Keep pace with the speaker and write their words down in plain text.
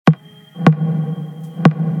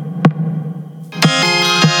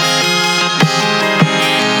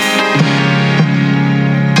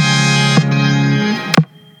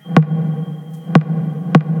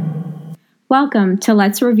Welcome to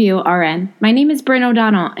Let's Review RN. My name is Bryn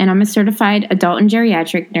O'Donnell, and I'm a certified adult and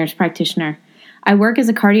geriatric nurse practitioner. I work as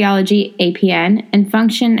a cardiology APN and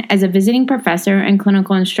function as a visiting professor and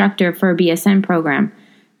clinical instructor for a BSN program.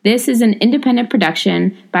 This is an independent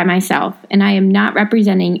production by myself, and I am not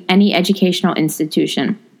representing any educational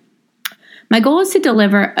institution. My goal is to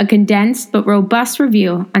deliver a condensed but robust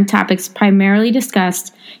review on topics primarily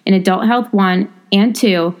discussed in Adult Health 1 and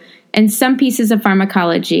 2 and some pieces of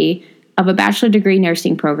pharmacology of a bachelor degree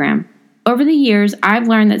nursing program. Over the years, I've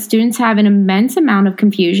learned that students have an immense amount of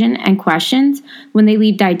confusion and questions when they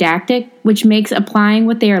leave didactic, which makes applying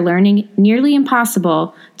what they are learning nearly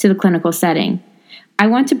impossible to the clinical setting. I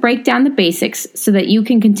want to break down the basics so that you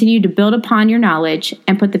can continue to build upon your knowledge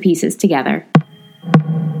and put the pieces together.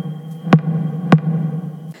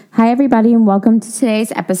 Hi, everybody, and welcome to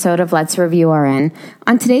today's episode of Let's Review RN.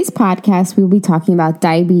 On today's podcast, we will be talking about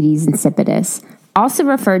diabetes insipidus, also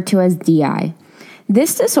referred to as DI.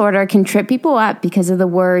 This disorder can trip people up because of the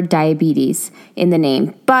word diabetes in the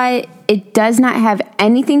name, but it does not have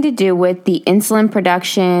anything to do with the insulin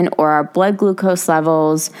production or our blood glucose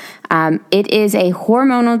levels. It is a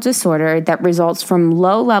hormonal disorder that results from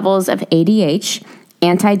low levels of ADH,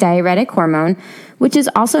 antidiuretic hormone, which is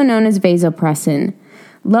also known as vasopressin.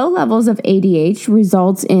 Low levels of ADH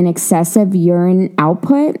results in excessive urine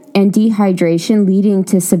output and dehydration, leading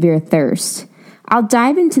to severe thirst. I'll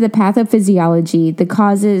dive into the pathophysiology, the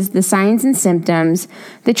causes, the signs and symptoms,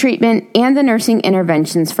 the treatment, and the nursing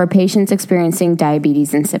interventions for patients experiencing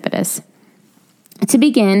diabetes insipidus. To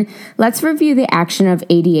begin, let's review the action of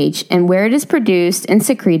ADH and where it is produced and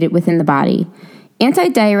secreted within the body.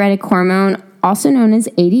 Antidiuretic hormone, also known as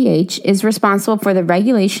ADH, is responsible for the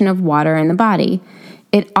regulation of water in the body.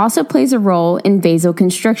 It also plays a role in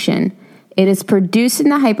vasoconstriction. It is produced in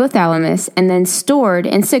the hypothalamus and then stored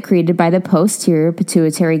and secreted by the posterior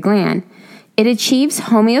pituitary gland. It achieves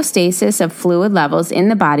homeostasis of fluid levels in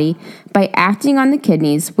the body by acting on the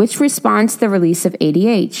kidneys, which respond to the release of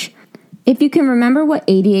ADH. If you can remember what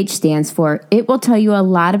ADH stands for, it will tell you a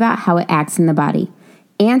lot about how it acts in the body.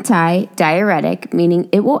 Anti-diuretic, meaning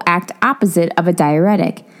it will act opposite of a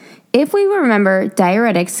diuretic. If we remember,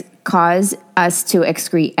 diuretics cause us to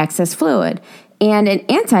excrete excess fluid, and an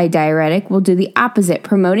antidiuretic will do the opposite,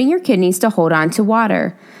 promoting your kidneys to hold on to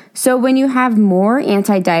water. So when you have more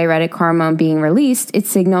antidiuretic hormone being released, it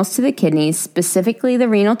signals to the kidneys, specifically the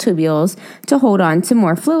renal tubules, to hold on to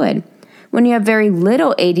more fluid. When you have very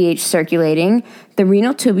little ADH circulating, the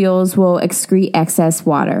renal tubules will excrete excess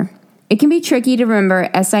water. It can be tricky to remember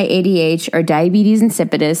SIADH or diabetes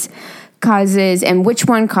insipidus causes and which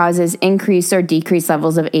one causes increased or decreased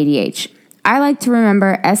levels of ADH. I like to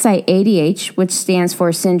remember SIADH, which stands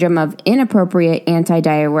for Syndrome of Inappropriate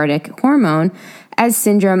Antidiuretic Hormone, as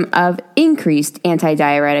Syndrome of Increased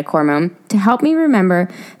Antidiuretic Hormone, to help me remember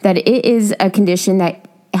that it is a condition that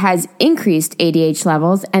has increased ADH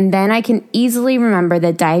levels, and then I can easily remember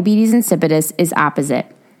that diabetes insipidus is opposite.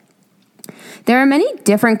 There are many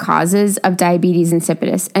different causes of diabetes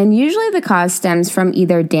insipidus, and usually the cause stems from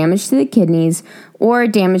either damage to the kidneys or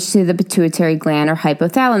damage to the pituitary gland or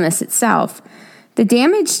hypothalamus itself. The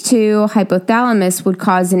damage to hypothalamus would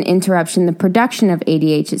cause an interruption in the production of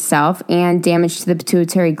ADH itself, and damage to the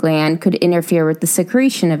pituitary gland could interfere with the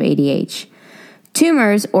secretion of ADH.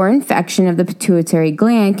 Tumors or infection of the pituitary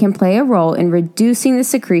gland can play a role in reducing the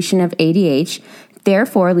secretion of ADH,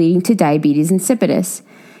 therefore leading to diabetes insipidus.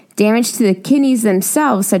 Damage to the kidneys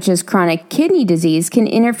themselves, such as chronic kidney disease, can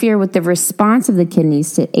interfere with the response of the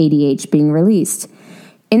kidneys to ADH being released.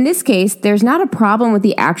 In this case, there's not a problem with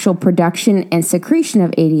the actual production and secretion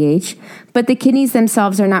of ADH, but the kidneys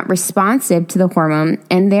themselves are not responsive to the hormone,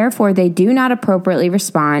 and therefore they do not appropriately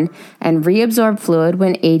respond and reabsorb fluid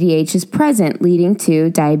when ADH is present, leading to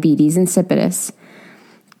diabetes insipidus.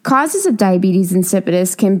 Causes of diabetes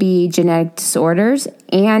insipidus can be genetic disorders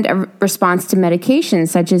and a response to medications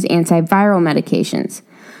such as antiviral medications.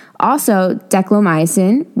 Also,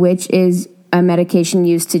 declomycin, which is a medication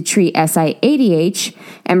used to treat SIADH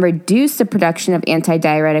and reduce the production of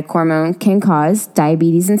antidiuretic hormone, can cause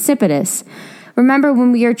diabetes insipidus. Remember,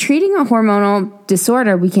 when we are treating a hormonal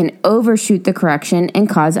disorder, we can overshoot the correction and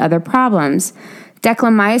cause other problems.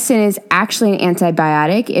 Declomycin is actually an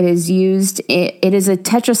antibiotic. It is a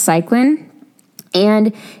tetracycline,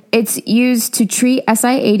 and it's used to treat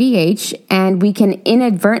SIADH, and we can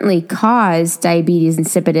inadvertently cause diabetes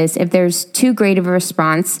insipidus if there's too great of a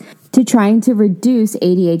response to trying to reduce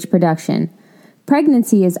ADH production.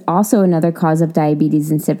 Pregnancy is also another cause of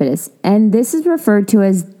diabetes insipidus, and this is referred to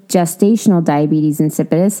as gestational diabetes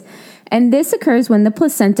insipidus, and this occurs when the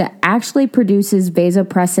placenta actually produces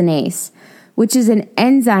vasopressinase. which is an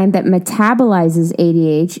enzyme that metabolizes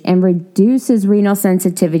ADH and reduces renal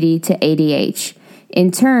sensitivity to ADH.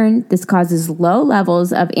 In turn, this causes low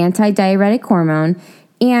levels of antidiuretic hormone,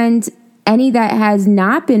 and any that has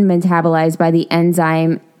not been metabolized by the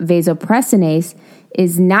enzyme vasopressinase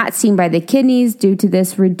is not seen by the kidneys due to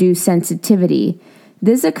this reduced sensitivity.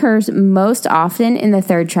 This occurs most often in the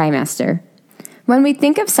third trimester. When we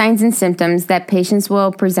think of signs and symptoms that patients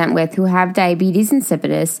will present with who have diabetes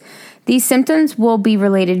insipidus, these symptoms will be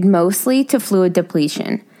related mostly to fluid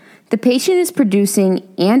depletion. The patient is producing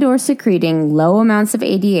and or secreting low amounts of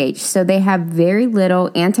ADH, so they have very little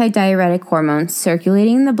antidiuretic hormones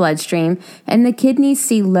circulating in the bloodstream, and the kidneys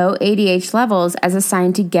see low ADH levels as a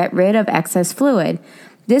sign to get rid of excess fluid.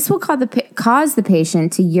 This will cause the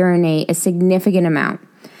patient to urinate a significant amount.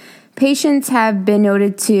 Patients have been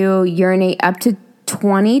noted to urinate up to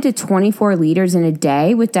 20 to 24 liters in a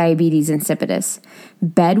day with diabetes insipidus.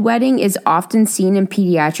 Bedwetting is often seen in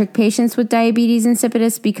pediatric patients with diabetes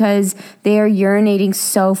insipidus because they are urinating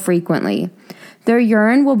so frequently. Their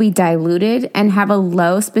urine will be diluted and have a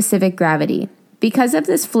low specific gravity. Because of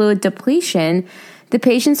this fluid depletion, the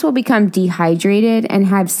patients will become dehydrated and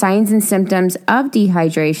have signs and symptoms of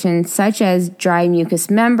dehydration such as dry mucous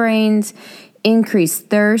membranes, increased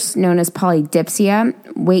thirst known as polydipsia,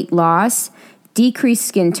 weight loss, decreased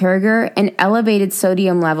skin turgor, and elevated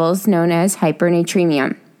sodium levels known as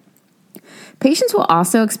hypernatremia. Patients will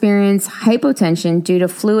also experience hypotension due to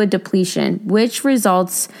fluid depletion, which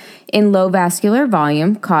results in low vascular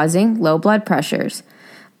volume, causing low blood pressures.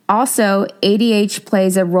 Also, ADH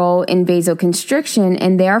plays a role in vasoconstriction,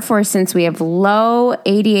 and therefore, since we have low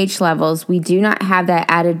ADH levels, we do not have that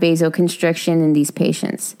added vasoconstriction in these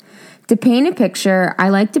patients. To paint a picture, I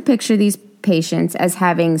like to picture these patients as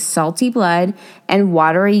having salty blood and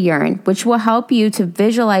watery urine, which will help you to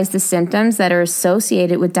visualize the symptoms that are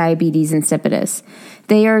associated with diabetes insipidus.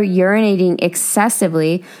 They are urinating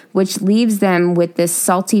excessively, which leaves them with this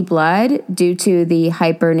salty blood due to the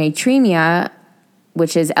hypernatremia,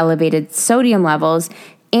 which is elevated sodium levels,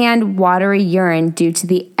 and watery urine due to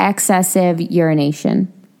the excessive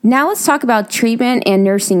urination. Now let's talk about treatment and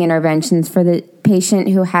nursing interventions for the patient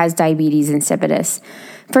who has diabetes insipidus.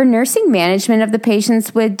 For nursing management of the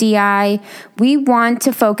patients with DI, we want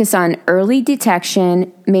to focus on early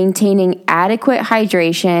detection, maintaining adequate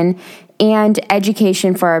hydration, and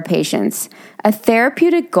education for our patients. A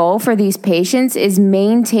therapeutic goal for these patients is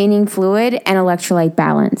maintaining fluid and electrolyte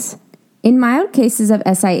balance. In mild cases of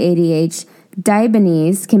SIADH,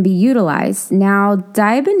 Diobanase can be utilized. Now,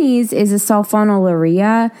 Diobanase is a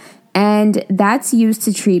sulfonylurea, and that's used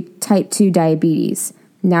to treat type 2 diabetes.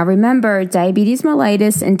 Now remember, diabetes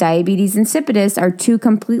mellitus and diabetes insipidus are two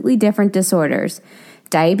completely different disorders.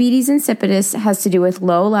 Diabetes insipidus has to do with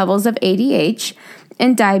low levels of ADH,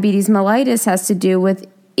 and diabetes mellitus has to do with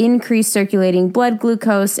increased circulating blood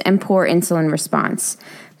glucose and poor insulin response.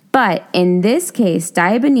 But in this case,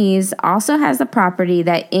 Diobanase also has the property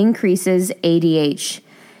that increases ADH.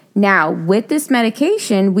 Now, with this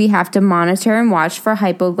medication, we have to monitor and watch for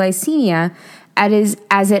hypoglycemia,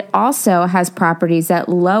 as it also has properties that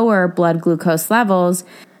lower blood glucose levels,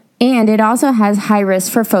 and it also has high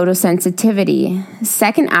risk for photosensitivity.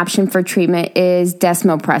 Second option for treatment is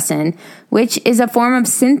desmopressin, which is a form of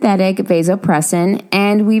synthetic vasopressin,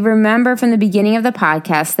 and we remember from the beginning of the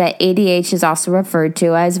podcast that ADH is also referred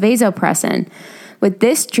to as vasopressin. With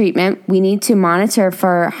this treatment, we need to monitor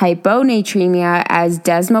for hyponatremia, as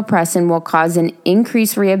desmopressin will cause an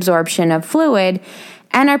increased reabsorption of fluid,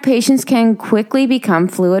 and our patients can quickly become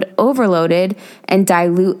fluid overloaded and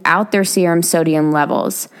dilute out their serum sodium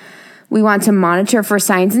levels. We want to monitor for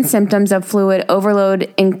signs and symptoms of fluid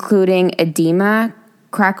overload, including edema,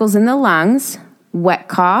 crackles in the lungs, wet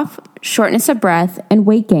cough, shortness of breath, and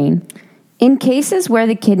weight gain. In cases where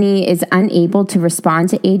the kidney is unable to respond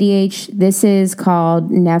to ADH, this is called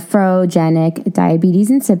nephrogenic diabetes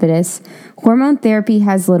insipidus, hormone therapy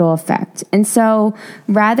has little effect. And so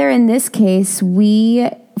rather in this case, we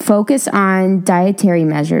focus on dietary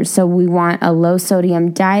measures. So we want a low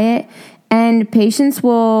sodium diet, and patients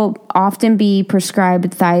will often be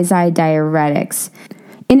prescribed thiazide diuretics.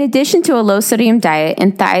 In addition to a low-sodium diet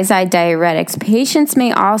and thiazide diuretics, patients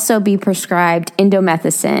may also be prescribed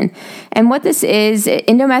indomethacin. And what this is,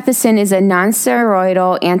 indomethacin is a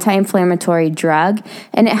non-steroidal anti-inflammatory drug,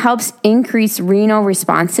 and it helps increase renal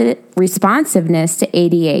responsiveness to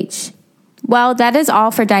ADH. Well, that is all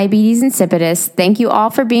for diabetes insipidus. Thank you all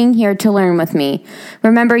for being here to learn with me.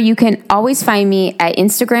 Remember, you can always find me at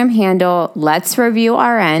Instagram handle Let's Review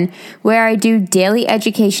RN, where I do daily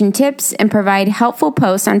education tips and provide helpful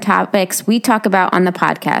posts on topics we talk about on the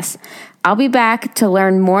podcast. I'll be back to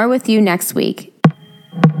learn more with you next week.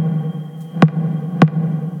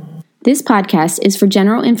 This podcast is for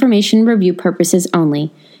general information review purposes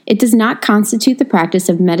only. It does not constitute the practice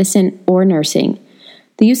of medicine or nursing.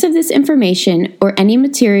 The use of this information or any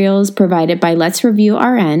materials provided by Let's Review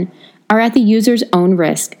RN are at the user's own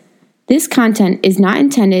risk. This content is not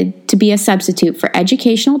intended to be a substitute for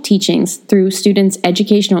educational teachings through students'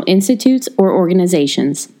 educational institutes or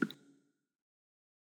organizations.